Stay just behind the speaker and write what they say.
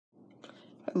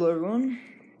Hello everyone,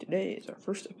 today is our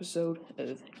first episode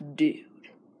of Dude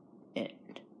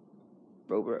and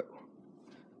Bro.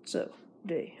 So,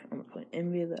 today I'm going to play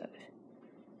NBA Live.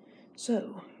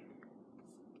 So,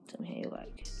 tell me how you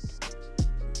like it.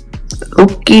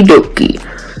 Okie dokie,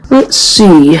 let's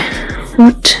see,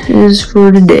 what is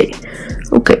for today?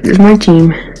 Okay, there's my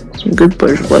team, some good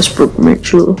players, Westbrook,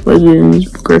 Mitchell, Wiggins,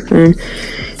 Griffin,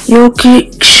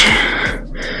 Jokic.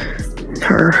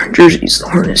 Her jersey's the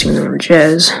Hornets, even though we're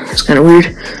Jazz. It's kind of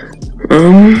weird.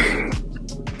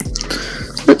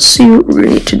 Let's see what we're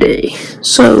gonna get today.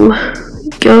 So,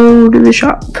 go to the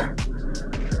shop.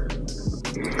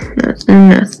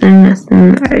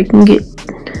 Nothing I can get.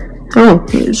 Oh,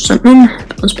 here's something.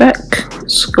 Bounce back.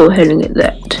 Let's go ahead and get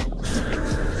that.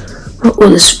 What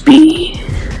will this be?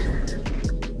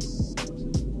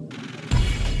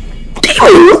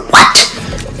 What?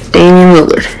 Damian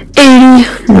Lillard.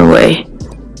 80? No way.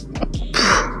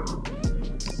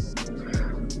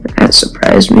 That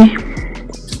surprised me.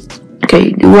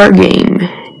 Okay, do our game.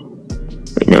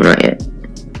 Wait, no, not yet.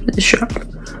 The shop.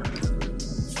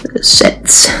 The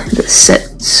sets.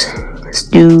 Let's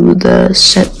do the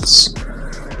sets.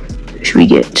 Who should we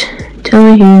get? Tell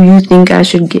me who you think I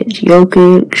should get.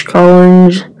 Jokic,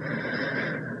 Collins.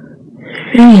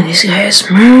 Any of these guys.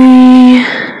 Murray.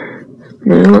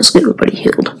 No, let's get Buddy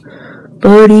Hield.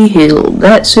 Buddy Hield.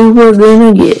 That's who we're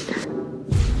gonna get.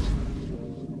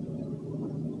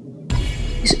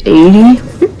 He's 80.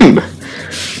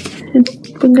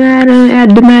 I gotta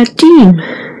add to my team.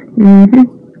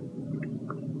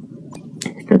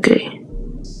 Okay.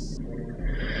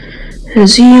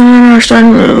 Is he on our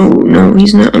starting lineup? No,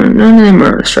 he's not. None of them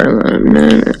are the starting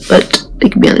lineup. But they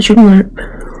could be on the shooting lineup,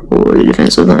 or the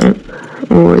defensive lineup,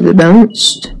 or the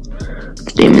balanced.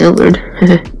 Damian Lillard.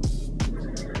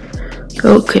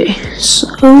 Okay, so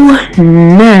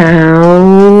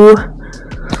now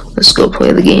let's go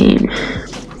play the game.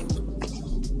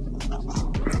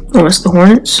 Oh, it's the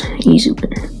Hornets. Easy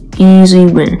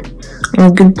win.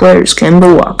 Only good players,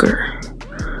 Kemba Walker.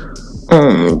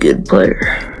 Only good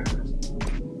player.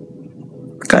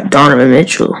 Got Donovan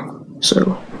Mitchell,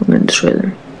 so we're gonna destroy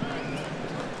them.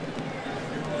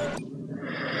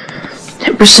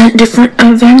 10% different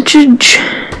advantage.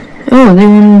 Oh, they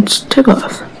won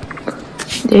tip-off.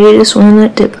 They just won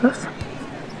that tip-off.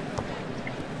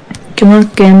 Come on,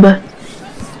 Kemba.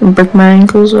 Break my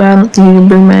ankles. I don't think you can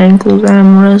break my ankles.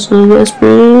 I'm Russell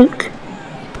Westbrook.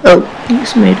 Oh, he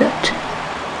just made that.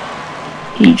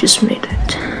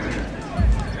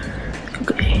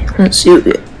 Okay, let's see what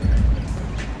we get.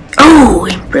 Oh,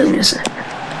 he barely missed that.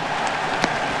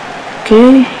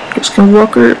 Okay, here's Kemba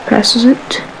Walker. Passes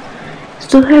it.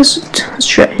 Still has it. Let's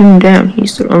shut him down.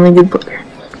 He's the only good player.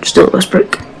 Still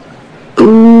Westbrook.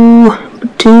 Ooh,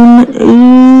 Batum.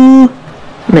 Ooh,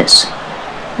 miss.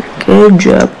 Good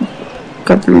job.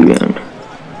 Got the rebound.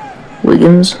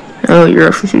 Wiggins. Oh, you're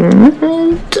actually shooting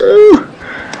that.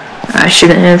 I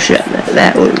shouldn't have shot that.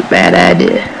 That was a bad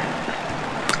idea.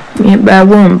 We hit by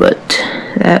one, but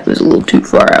that was a little too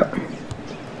far out.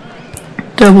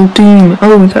 Double team.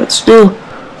 Oh, we got still.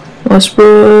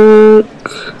 Westbrook.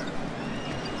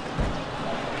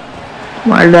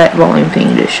 Why did that volume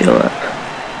thing just show up?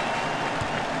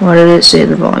 Why did it say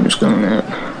the volume's going up?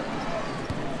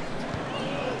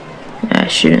 I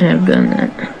shouldn't have done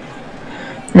that.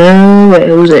 No way,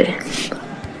 Jose.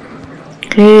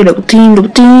 Okay, double team.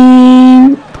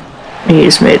 He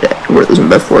just made that. We're losing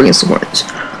by 4 against the Hornets.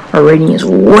 Our rating is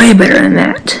way better than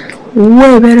that.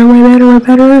 Way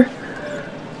better.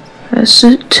 That's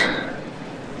it.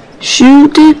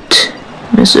 Shoot it.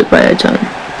 Miss it by a ton.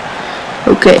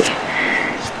 Okay.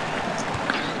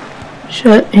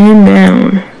 Shut him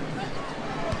down.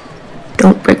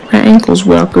 Don't break my ankles,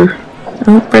 Walker.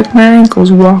 Don't break my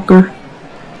ankles, Walker.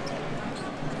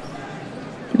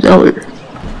 Zeller.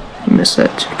 He missed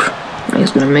that.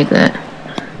 He's gonna make that.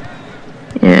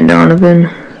 And Donovan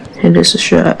hit us a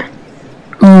shot.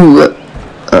 Ooh.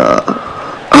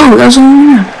 Oh, that was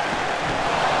only one.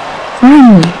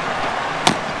 Finally.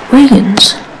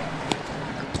 Wiggins.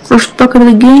 First bucket of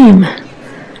the game.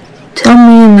 Tell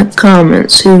me in the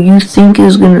comments who you think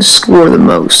is gonna score the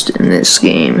most in this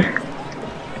game.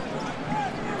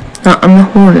 Not on the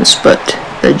Hornets, but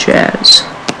the Jazz.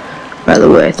 By the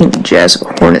way, I think the Jazz have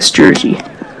a Hornets jersey.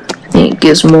 I think it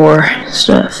gives more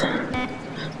stuff.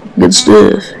 Good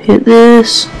stuff. Hit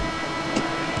this.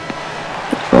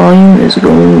 The volume is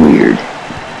going weird.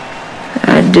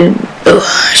 I didn't. Oh,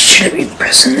 I shouldn't be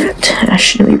pressing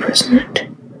it.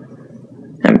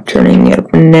 I'm turning it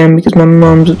up and down because my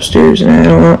mom's upstairs and I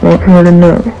don't want her to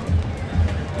know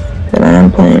that I'm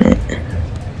playing it.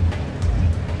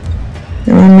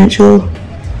 Mitchell.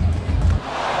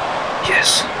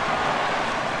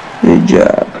 Good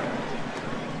job.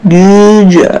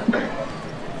 Good job.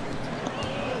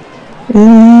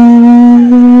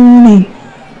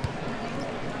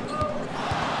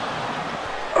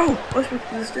 Oh, Westbrook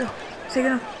is still. Take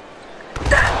it off.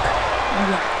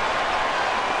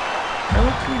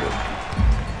 Okay.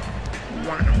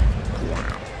 Wow.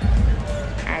 Wow.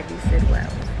 I just said wow.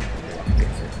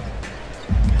 That's it.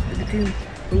 Look at you.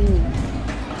 Ooh.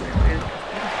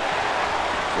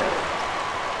 So,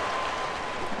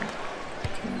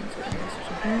 teams are missing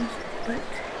sometimes, but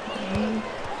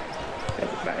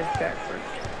everybody's backwards.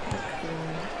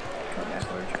 Go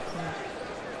backwards.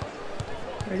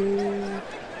 Ready?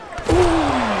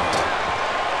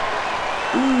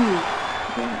 Ooh.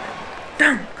 Yeah.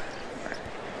 Dunk.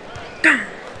 Dunk.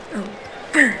 Oh.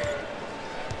 Dunk.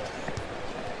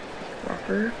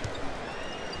 Walker.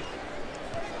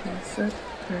 Mess up.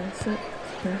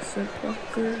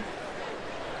 Walker.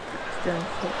 Down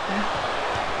foot back.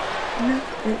 No,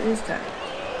 it is time.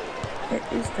 It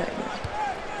is time now.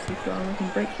 See if y'all can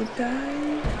break the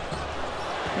tie.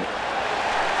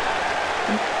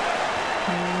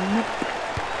 Nope.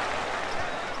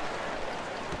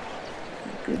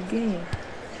 Good game.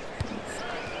 It's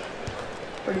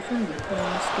pretty fun to be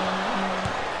playing this game right now.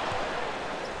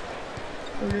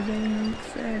 Pretty dang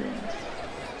exciting.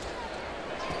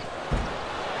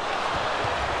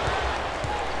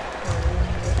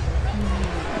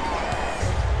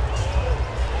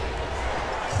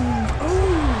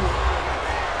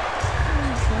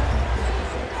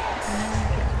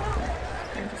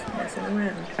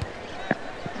 Around.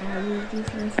 I was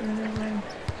just messing around.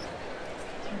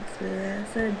 That's what I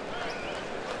said.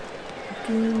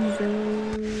 Teams are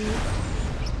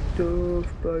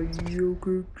stuffed by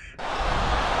Jokic.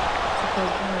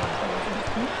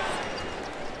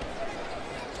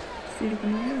 See if you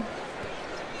can know.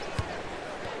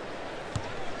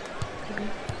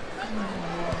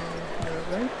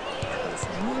 Alright. Try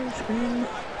some more screen.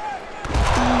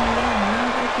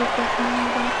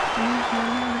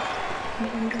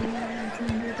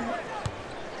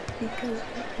 Because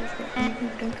that is what you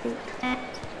don't vote.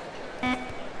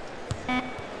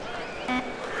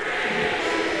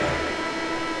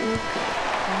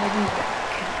 I'll be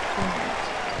back in 4 minutes.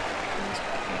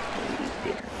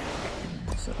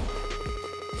 So,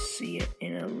 see you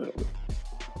in a little bit.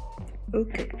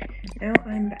 Okay, now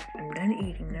I'm back. I'm done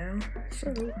eating now.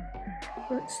 So,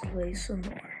 let's play some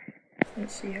more.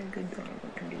 Let's see how good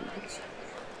Donovan can do this.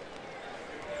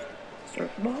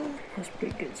 Start the ball. That's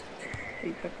pretty good.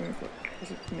 He's back on the court.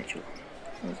 This is Mitchell.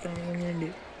 What's Donovan gonna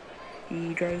do?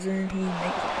 He drives in, he makes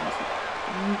it.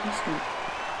 Easy scoop.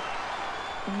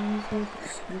 Easy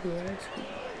scoop of ice cream.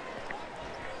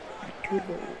 To the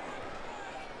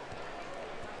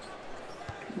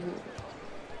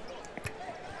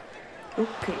bowl.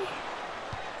 Okay.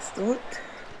 Start.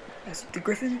 Pass it to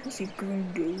Griffin. Let's see if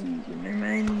Griffin do. Never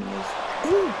mind.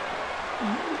 Oh!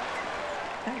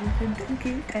 That was a dunk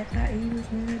it. I thought he was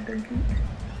gonna dunk it.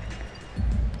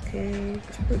 Okay,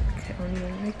 Westbrook, I don't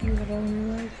even like you at all in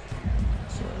your life.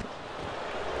 So,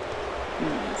 you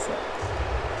suck.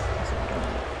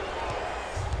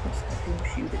 Let's have him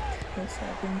shoot it. Let's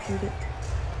have him shoot it.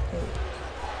 Oh.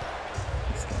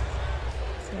 Let's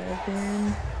have him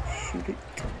shoot it.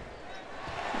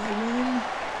 Again.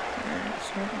 That's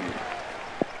not good.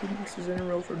 2 misses in a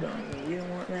row for Donovan. We don't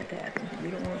want that to happen. We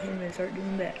don't want him to start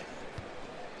doing that.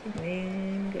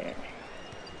 Man, guy.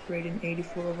 Rated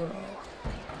 84 overall.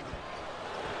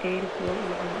 84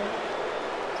 overall.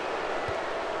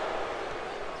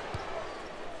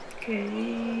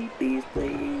 Okay, please.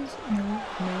 No.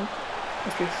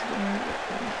 Let's just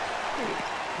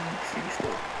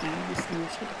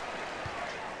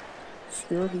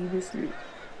still he was through.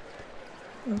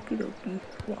 Okie dokie.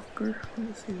 Walker.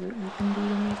 Let's see what you can do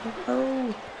to make it.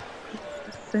 Oh!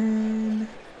 Defend.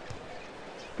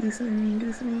 Do something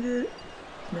good.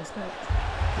 Miss that.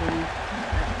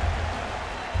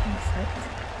 Miss that.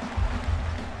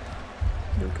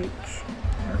 Jokic.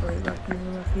 Not really lucky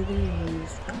enough either.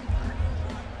 He's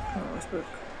oh, Westbrook.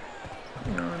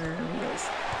 You know, and he goes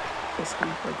basically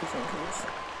like his ankles.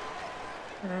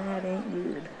 That ain't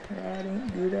good. That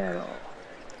ain't good at all.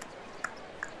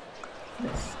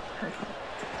 Miss. I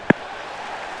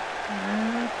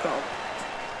called it.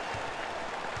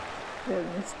 They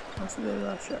missed most of their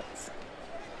last shots.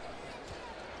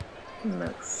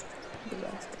 Most of the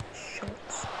last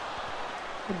shots.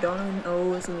 Donovan,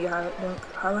 oh, it's gonna be a highlight dunk.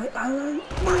 Highlight.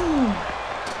 Boom!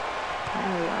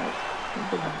 Highlight of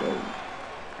the day.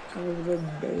 Of the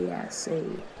day, I say.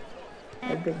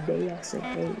 Of the day, I say,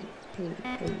 hey.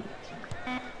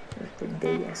 Of the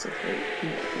day, I say, hey. He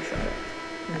shot it.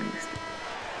 And he missed it.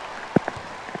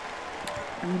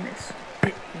 He missed.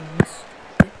 He missed.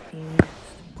 He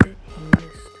missed. He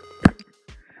missed.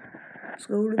 Let's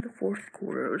go to the fourth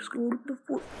quarter. Let's go to the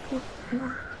fourth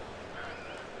quarter.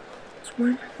 Let's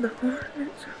win the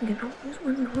Hornets. We can always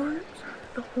win the Hornets.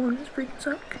 The Hornets freaking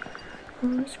suck.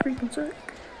 Hornets freaking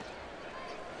suck.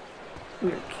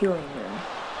 We are killing them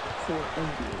for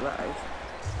NBA Live.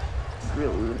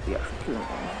 Really, we're gonna be actually killing them.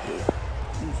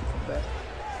 Yeah. Easy comeback.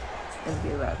 It's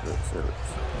NBA Live, so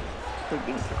it's they're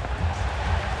being killed.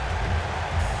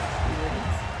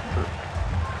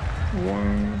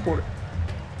 One quarter.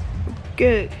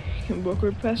 Okay,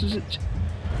 Booker passes it,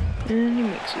 and he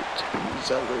makes it.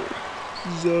 Zalo.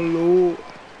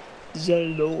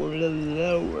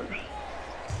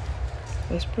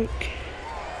 Westbrook.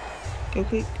 Go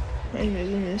quick. I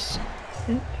made a miss.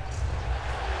 Yep.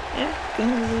 I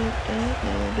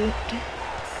called it.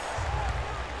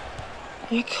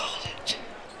 I called it.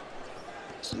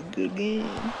 It's a good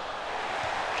game.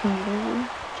 Turn it over.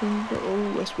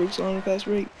 Oh, Westbrook's on a fast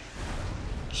break.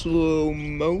 Slow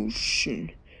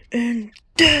motion. And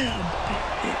dab.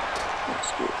 Hey,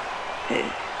 that's good.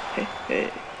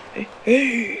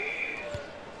 Hey.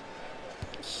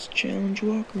 Let's challenge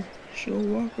Walker. Show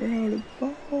Walker how to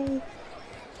ball.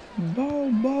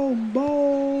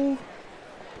 Ball.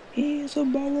 He's a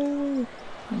baller.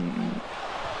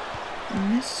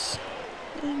 Miss.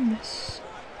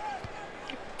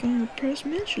 Gonna press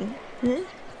Mitchell, huh?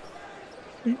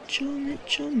 Mitchell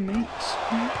makes.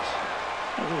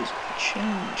 That was a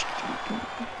challenge.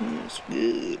 That was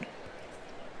good.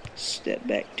 Step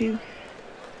back too.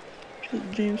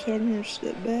 Should James Harden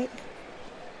step back? I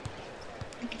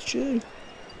think it should.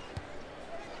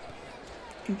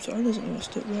 James Harden doesn't want to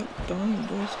step back. Donovan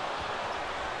does.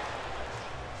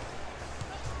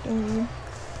 Donovan.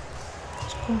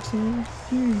 Let's cross them.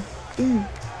 Boom.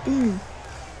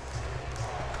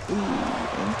 Ooh,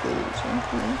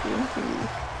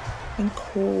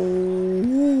 ankle.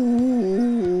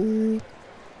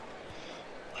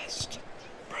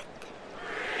 Westbrook.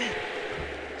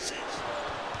 Says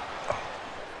all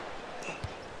the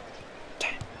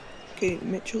time. Okay,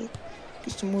 Mitchell.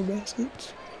 Get some more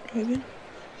baskets. Driving.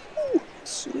 Ooh,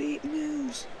 sweet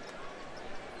moves.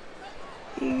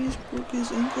 He's broke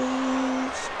his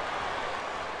ankles.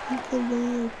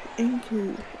 Anchor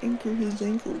his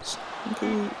ankles.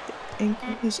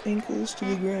 Anchor his ankles to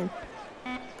the ground.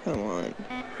 Come on.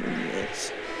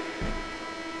 Yes.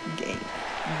 Game.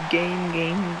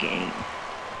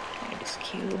 I just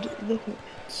killed the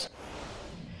Hornets.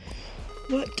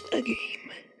 What a game.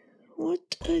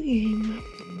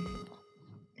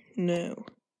 No.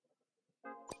 I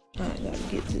gotta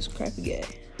get this crappy guy.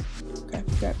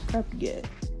 Crappy guy.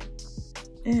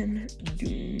 And do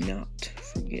not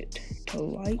forget to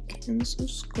like and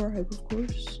subscribe, of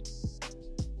course.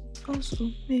 Also,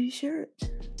 maybe share it.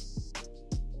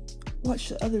 Watch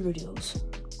the other videos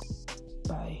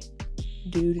by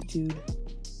Dude,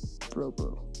 Bro.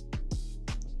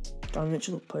 Don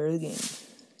Mitchell, player of the game.